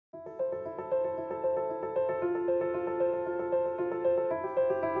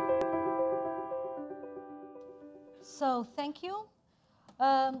So thank you.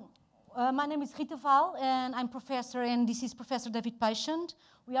 My name is Rita Vale, and I'm professor, and this is Professor David Patient.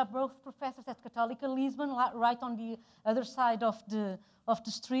 We are both professors at Catolica Lisbon, right on the other side of the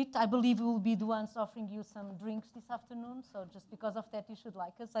street. I believe we will be the ones offering you some drinks this afternoon, so just because of that, you should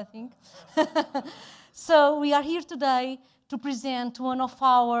like us, I think. So we are here today to present one of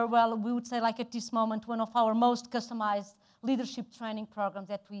our, well, we would say like at this moment, one of our most customized leadership training programs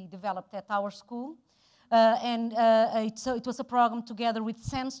that we developed at our school. It was a program together with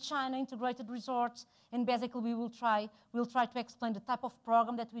Sands China Integrated Resorts, and basically we'll try to explain the type of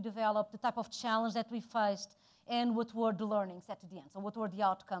program that we developed, the type of challenge that we faced, and what were the learnings at the end. So what were the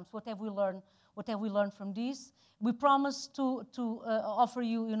outcomes? What have we learned from this? We promise to offer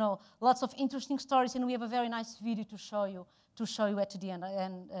you, lots of interesting stories, and we have a very nice video to show you at the end,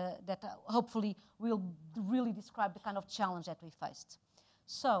 and that hopefully will really describe the kind of challenge that we faced.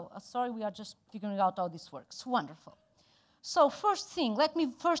 So, sorry, we are just figuring out how this works. Wonderful. So, first thing, let me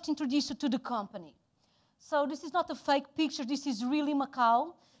first introduce you to the company. So, this is not a fake picture. This is really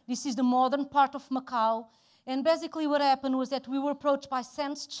Macau. This is the modern part of Macau. And basically what happened was that we were approached by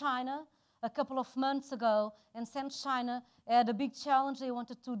Sands China a couple of months ago, and Sands China had a big challenge. They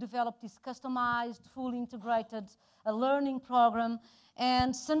wanted to develop this customized, fully integrated learning program.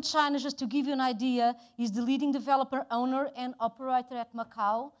 And Sands China, just to give you an idea, is the leading developer, owner, and operator at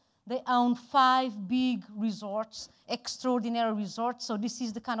Macau. They own 5 big resorts, extraordinary resorts. So this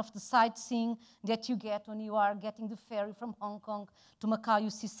is the kind of the sightseeing that you get when you are getting the ferry from Hong Kong to Macau. You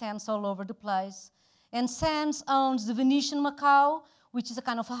see Sands all over the place. And Sands owns the Venetian Macau, which is a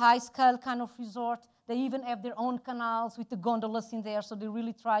kind of a high-scale kind of resort. They even have their own canals with the gondolas in there, so they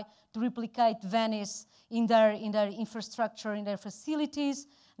really try to replicate Venice in their infrastructure, in their facilities.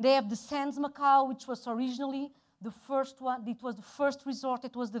 They have the Sands Macau, which was originally the first one. It was the first resort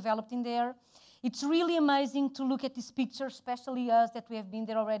that was developed in there. It's really amazing to look at this picture, especially us that we have been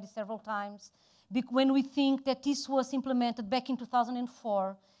there already several times, when we think that this was implemented back in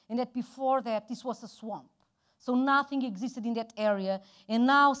 2004, and that before that, this was a swamp. So nothing existed in that area, and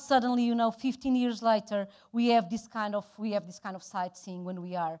now suddenly, 15 years later, we have this kind of sightseeing when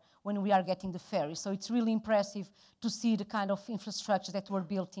we are getting the ferry. So it's really impressive to see the kind of infrastructure that were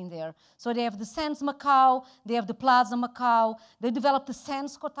built in there. So they have the Sands Macau, they have the Plaza Macau, they developed the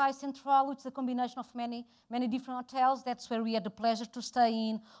Sands Cotai Central, which is a combination of many different hotels. That's where we had the pleasure to stay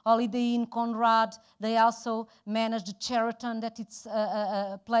in. Holiday Inn, Conrad. They also manage the Sheraton that it's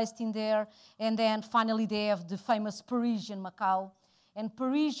placed in there. And then finally they have the famous Parisian Macau. And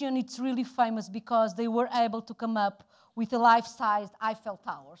Parisian, it's really famous because they were able to come up with a life-sized Eiffel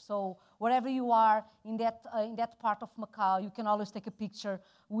Tower. So wherever you are in that part of Macau, you can always take a picture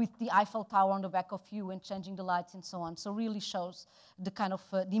with the Eiffel Tower on the back of you and changing the lights and so on. So really shows the kind of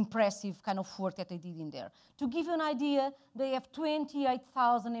the impressive kind of work that they did in there. To give you an idea, they have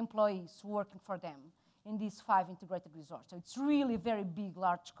 28,000 employees working for them in these 5 integrated resorts. So it's really a very big,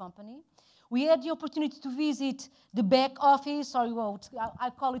 large company. We had the opportunity to visit the back office, or I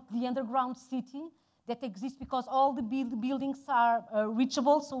call it the underground city, that exists because all the buildings are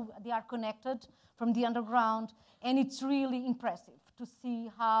reachable, so they are connected from the underground, and it's really impressive to see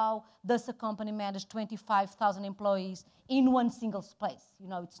how does a company manage 25,000 employees in one single space.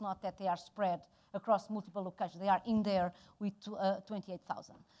 It's not that they are spread across multiple locations. They are in there with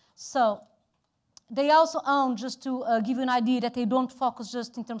 28,000. So they also own, just to give you an idea that they don't focus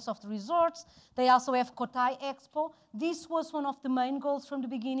just in terms of the resorts, they also have Cotai Expo. This was one of the main goals from the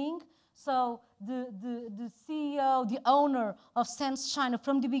beginning. So the CEO, the owner of Sands China,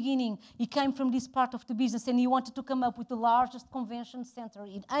 from the beginning, he came from this part of the business, and he wanted to come up with the largest convention center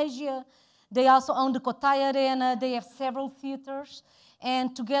in Asia. They also own the Cotai Arena. They have several theaters.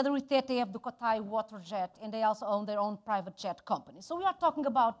 And together with that, they have the Cotai Waterjet, and they also own their own private jet company. So we are talking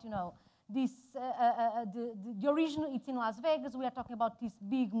about, this, the original, it's in Las Vegas. We are talking about this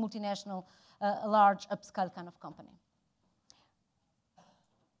big multinational, large upscale kind of company.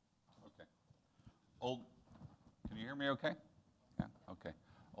 Can you hear me okay? Yeah, okay.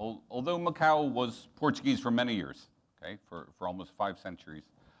 Although Macau was Portuguese for many years, okay, for almost 5 centuries,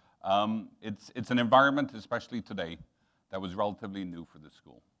 it's an environment, especially today, that was relatively new for the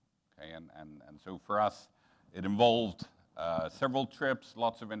school, okay? And so for us, it involved several trips,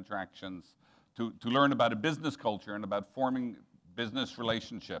 lots of interactions, to learn about a business culture and about forming business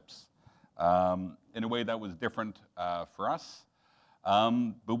relationships in a way that was different for us.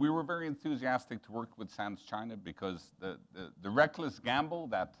 But we were very enthusiastic to work with Sands China because the reckless gamble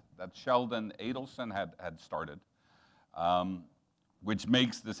that Sheldon Adelson had started, which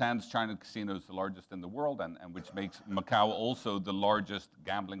makes the Sands China casinos the largest in the world, and which makes Macau also the largest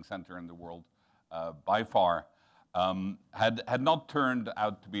gambling center in the world by far, had not turned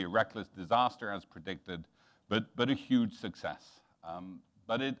out to be a reckless disaster as predicted, but a huge success.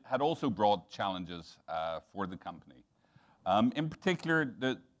 But it had also brought challenges for the company. In particular,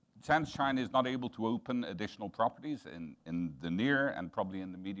 Sands China is not able to open additional properties in the near and probably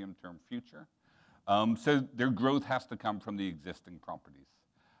in the medium-term future. So their growth has to come from the existing properties.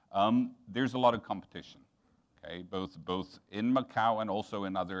 There's a lot of competition, okay, both in Macau and also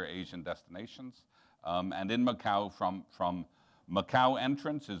in other Asian destinations. And in Macau, from Macau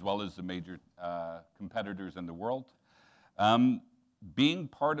entrants as well as the major competitors in the world. Being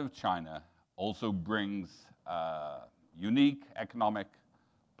part of China also brings unique economic,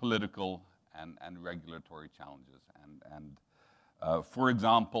 political, and regulatory challenges. For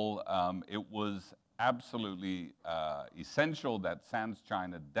example, it was absolutely essential that Sands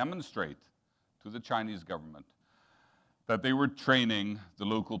China demonstrate to the Chinese government that they were training the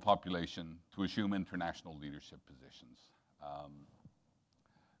local population to assume international leadership positions.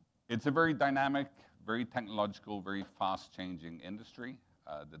 It's a very dynamic, very technological, very fast-changing industry,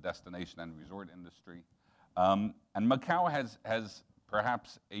 the destination and resort industry. And Macau has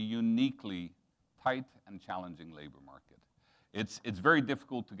perhaps a uniquely tight and challenging labor market. It's very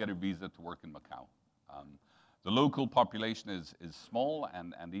difficult to get a visa to work in Macau. The local population is small,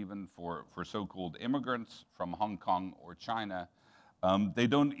 and even for so-called immigrants from Hong Kong or China, they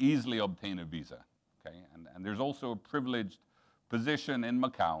don't easily obtain a visa. Okay? And there's also a privileged position in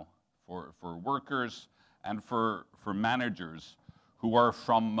Macau for workers and for managers who are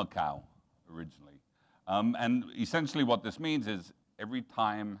from Macau originally. And essentially what this means is every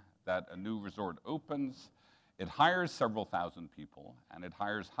time that a new resort opens, it hires several thousand people, and it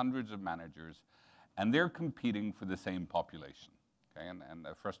hires hundreds of managers, and they're competing for the same population. Okay? And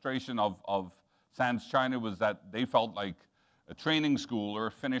the frustration of Sands China was that they felt like a training school or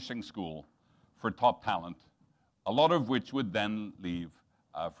a finishing school for top talent, a lot of which would then leave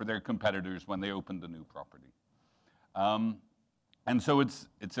for their competitors when they opened a new property. And so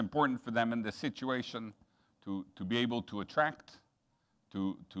it's important for them in this situation to be able to attract,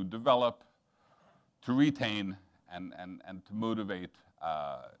 to develop, to retain, and to motivate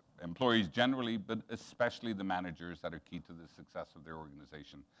employees generally, but especially the managers that are key to the success of their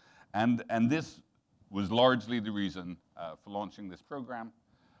organization. And this was largely the reason for launching this program.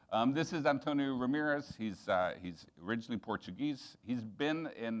 This is Antonio Ramirez. He's originally Portuguese. He's been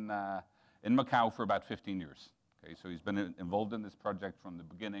in Macau for about 15 years. Okay, so he's been involved in this project from the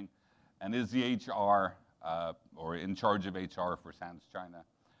beginning and is the HR, or in charge of HR for Sands China.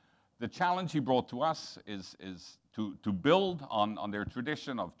 The challenge he brought to us is to build on their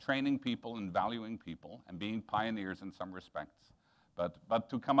tradition of training people and valuing people and being pioneers in some respects, but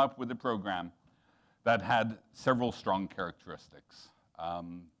to come up with a program that had several strong characteristics.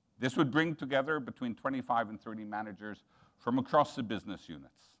 This would bring together between 25 and 30 managers from across the business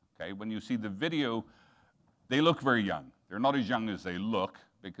units. Okay? When you see the video, they look very young. They're not as young as they look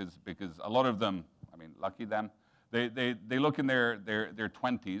because a lot of them, I mean, lucky them, they look in their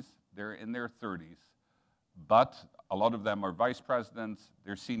 20s, they're in their 30s, but a lot of them are vice presidents,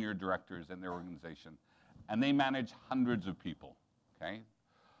 they're senior directors in their organization, and they manage hundreds of people. Okay?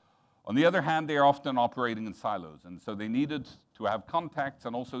 On the other hand, they are often operating in silos, and so they needed to have contacts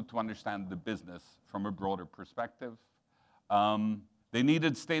and also to understand the business from a broader perspective. They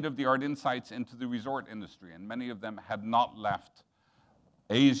needed state-of-the-art insights into the resort industry, and many of them had not left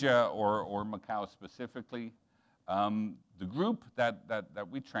Asia or Macau specifically. The group that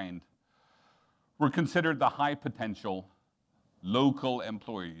we trained were considered the high-potential local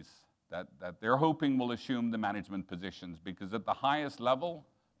employees that they're hoping will assume the management positions, because at the highest level,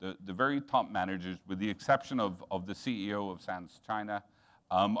 the very top managers, with the exception of the CEO of Sands China,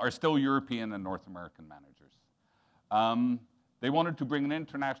 are still European and North American managers. They wanted to bring an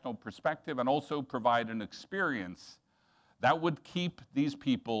international perspective and also provide an experience that would keep these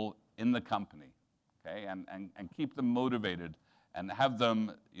people in the company, okay, and keep them motivated and have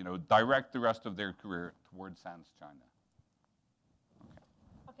them, direct the rest of their career towards Sands China.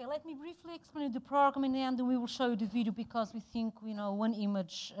 Okay, let me briefly explain the program, and then we will show you the video because we think, one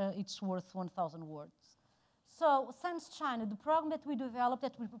image, it's worth 1,000 words. So, Sands China, the program that we developed,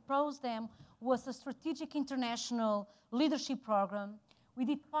 that we proposed them, was a strategic international leadership program. We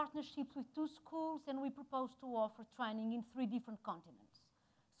did partnerships with 2 schools, and we proposed to offer training in 3 different continents.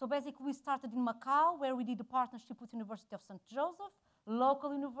 So basically, we started in Macau, where we did a partnership with University of St. Joseph,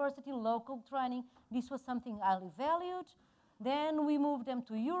 local university, local training. This was something highly valued. Then we moved them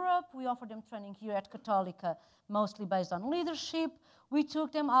to Europe. We offered them training here at Catolica, mostly based on leadership. We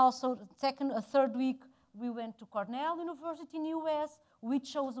took them also, third week, we went to Cornell University in the US.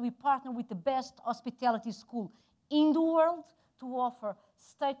 We partnered with the best hospitality school in the world to offer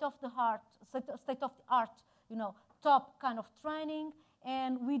state-of-the-art, top kind of training.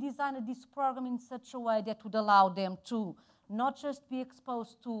 And we designed this program in such a way that would allow them to not just be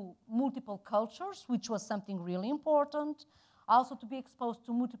exposed to multiple cultures, which was something really important, also to be exposed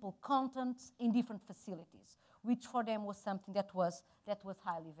to multiple contents in different facilities, which for them was something that was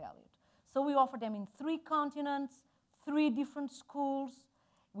highly valued. So we offer them in 3 continents, 3 different schools.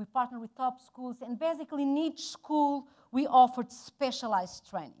 We partner with top schools, and basically in each school we offered specialized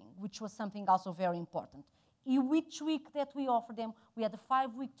training, which was something also very important. Each week that we offered them, we had a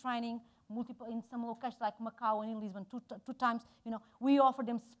 5-week training, multiple in some locations like Macau and in Lisbon, two times. We offered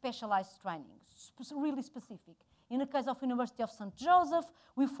them specialized training, really specific. In the case of University of St. Joseph,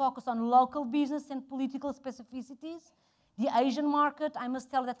 we focus on local business and political specificities. The Asian market, I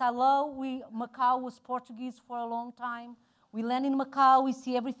must tell that I love. Macau was Portuguese for a long time. We land in Macau, we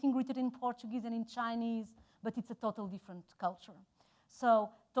see everything written in Portuguese and in Chinese, but it's a totally different culture. So,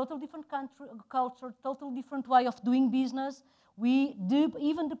 total different culture, total different way of doing business.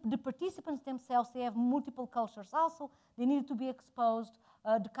 Even the participants themselves, they have multiple cultures also. They need to be exposed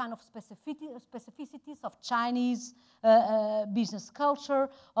the kind of specificities of Chinese business culture,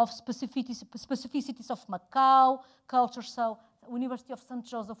 of specificities of Macau culture. So, University of St.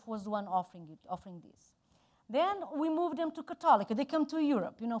 Joseph was the one offering this. Then we moved them to Catolica. They come to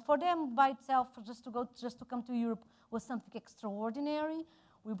Europe. For them by itself, just to come to Europe was something extraordinary.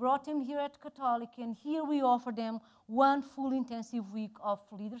 We brought them here at Catolica, and here we offer them 1 full intensive week of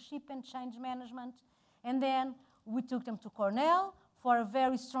leadership and change management. And then we took them to Cornell for a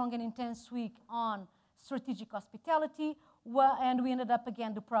very strong and intense week on strategic hospitality, and we ended up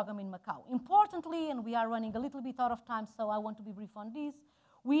again the program in Macau. Importantly, and we are running a little bit out of time, so I want to be brief on this,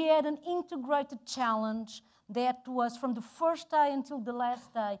 we had an integrated challenge that was from the first day until the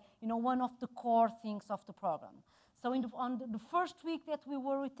last day, one of the core things of the program. So on the first week that we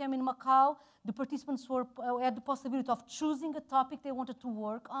were with them in Macau, the participants had the possibility of choosing a topic they wanted to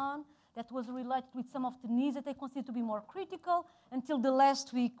work on that was related with some of the needs that they considered to be more critical, until the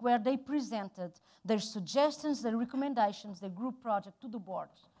last week where they presented their suggestions, their recommendations, their group project to the board.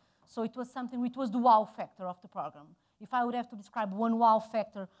 So it was something, it was the wow factor of the program. If I would have to describe one wow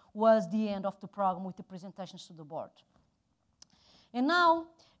factor, was the end of the program with the presentations to the board. And now,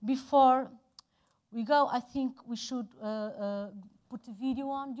 before we go, I think we should put the video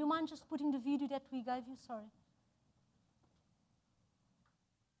on. Do you mind just putting the video that we gave you? Sorry.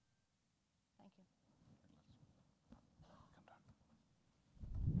 Thank you.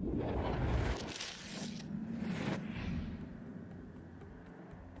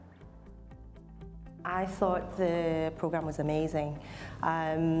 I thought the program was amazing.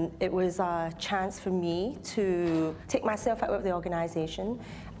 It was a chance for me to take myself out of the organization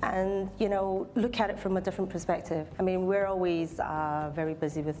and, look at it from a different perspective. I mean, we're always very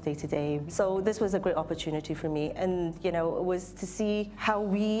busy with day-to-day. So this was a great opportunity for me. And, it was to see how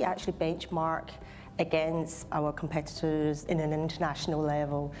we actually benchmark against our competitors in an international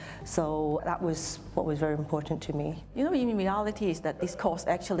level. So that was what was very important to me. In reality is that this course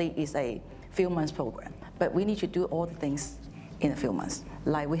actually is a few months program, but we need to do all the things in a few months.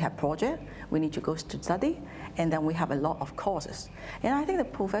 Like we have project, we need to go to study, and then we have a lot of courses. And I think the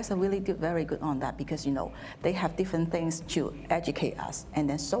professor really did very good on that because, they have different things to educate us and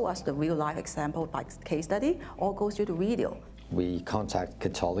then show us the real life example by case study or go through the video. We contact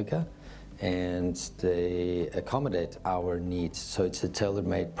Catolica and they accommodate our needs. So it's a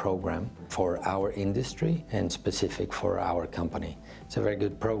tailor-made program for our industry and specific for our company. It's a very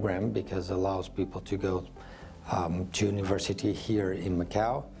good program because it allows people to go to university here in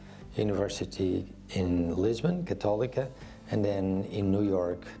Macau, university in Lisbon, Catolica, and then in New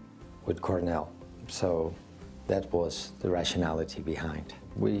York with Cornell. So that was the rationality behind.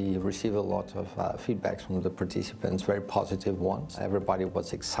 We received a lot of feedbacks from the participants, very positive ones. Everybody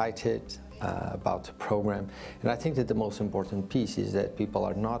was excited about the program. And I think that the most important piece is that people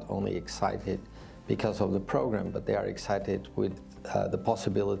are not only excited because of the program, but they are excited with the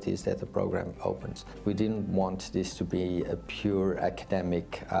possibilities that the program opens. We didn't want this to be a pure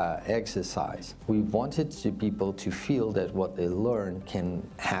academic exercise. We wanted people to feel that what they learn can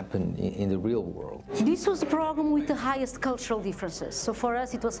happen in the real world. This was a program with the highest cultural differences. So for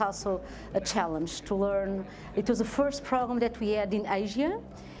us, it was also a challenge to learn. It was the first program that we had in Asia.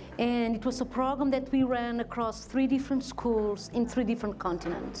 And it was a program that we ran across 3 different schools in 3 different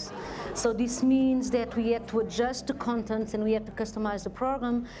continents. So this means that we had to adjust the contents and we had to customize the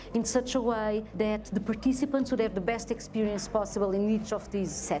program in such a way that the participants would have the best experience possible in each of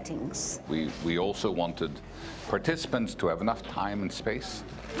these settings. We also wanted participants to have enough time and space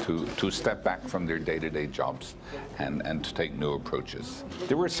to step back from their day-to-day jobs and to take new approaches.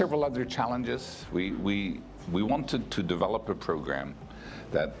 There were several other challenges. We wanted to develop a program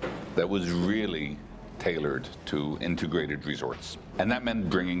that was really tailored to integrated resorts. And that meant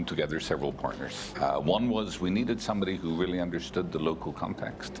bringing together several partners. One was we needed somebody who really understood the local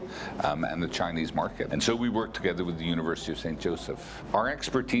context and the Chinese market. And so we worked together with the University of St. Joseph. Our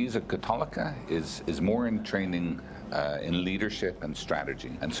expertise at Catolica is more in training in leadership and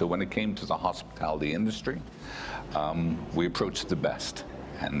strategy. And so when it came to the hospitality industry, we approached the best.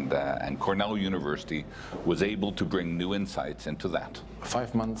 And Cornell University was able to bring new insights into that.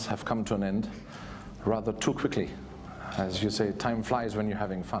 5 months have come to an end rather too quickly. As you say, time flies when you're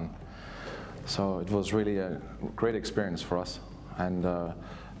having fun. So it was really a great experience for us. And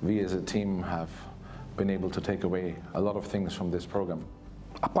we as a team have been able to take away a lot of things from this program.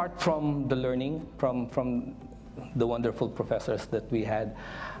 Apart from the learning from the wonderful professors that we had,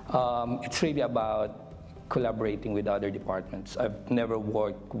 it's really about collaborating with other departments. I've never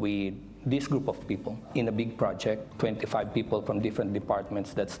worked with this group of people in a big project, 25 people from different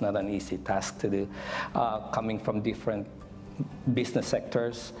departments. That's not an easy task to do, coming from different business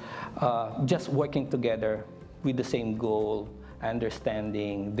sectors, just working together with the same goal,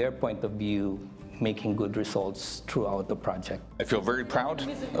 understanding their point of view, making good results throughout the project. I feel very proud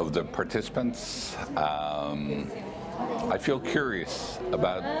of the participants. I feel curious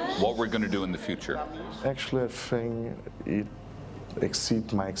about what we're going to do in the future. Actually, I think it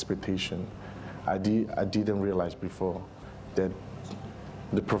exceeds my expectation. I didn't realize before that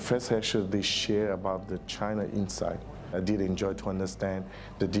the professor actually they share about the China insight. I did enjoy to understand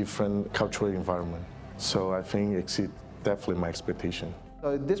the different cultural environment. So I think it exceeds definitely my expectation.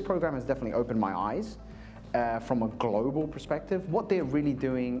 So this program has definitely opened my eyes from a global perspective, what they're really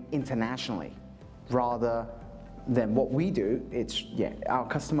doing internationally, rather than what we do. It's, yeah, our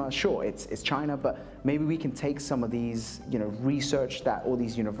customer, sure, it's China, but maybe we can take some of these, research that all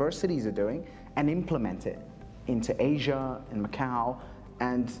these universities are doing and implement it into Asia and Macau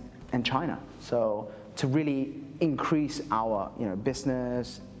and China. So to really increase our,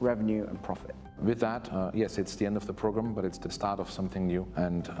 business, revenue and profit. With that, yes, it's the end of the program, but it's the start of something new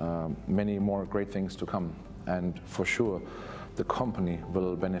and many more great things to come. And for sure, the company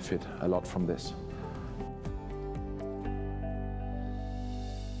will benefit a lot from this.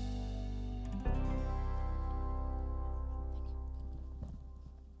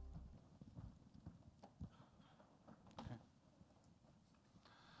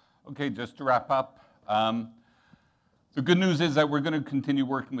 Okay, just to wrap up, the good news is that we're going to continue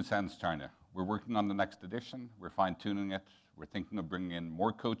working with SANS China. We're working on the next edition. We're fine-tuning it. We're thinking of bringing in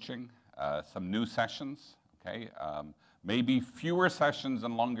more coaching, some new sessions, okay? Maybe fewer sessions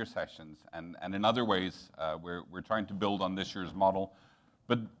and longer sessions. And in other ways, we're trying to build on this year's model.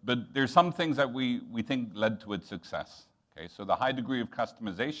 But there's some things that we think led to its success, okay? So the high degree of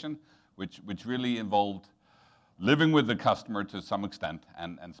customization, which really involved living with the customer to some extent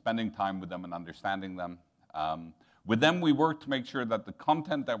and spending time with them and understanding them. With them, we worked to make sure that the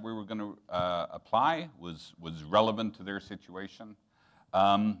content that we were going to apply was relevant to their situation.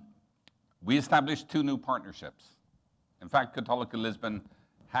 We established 2 new partnerships. In fact, Catolica Lisbon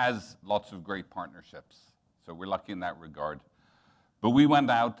has lots of great partnerships, so we're lucky in that regard. But we went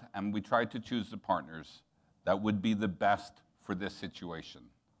out and we tried to choose the partners that would be the best for this situation,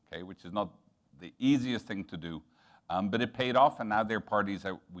 okay, which is not the easiest thing to do, but it paid off, and now they're parties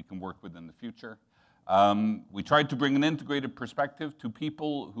that we can work with in the future. We tried to bring an integrated perspective to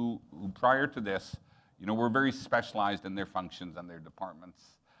people who prior to this, were very specialized in their functions and their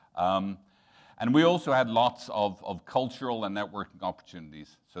departments. And we also had lots of cultural and networking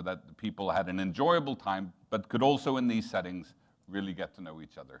opportunities so that the people had an enjoyable time, but could also in these settings really get to know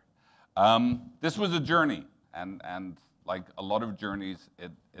each other. This was a journey, and like a lot of journeys,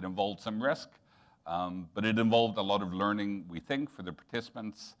 it involved some risk, but it involved a lot of learning, we think, for the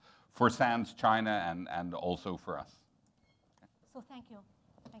participants, for SANS China, and also for us. So thank you.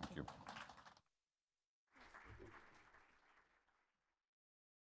 Thank you.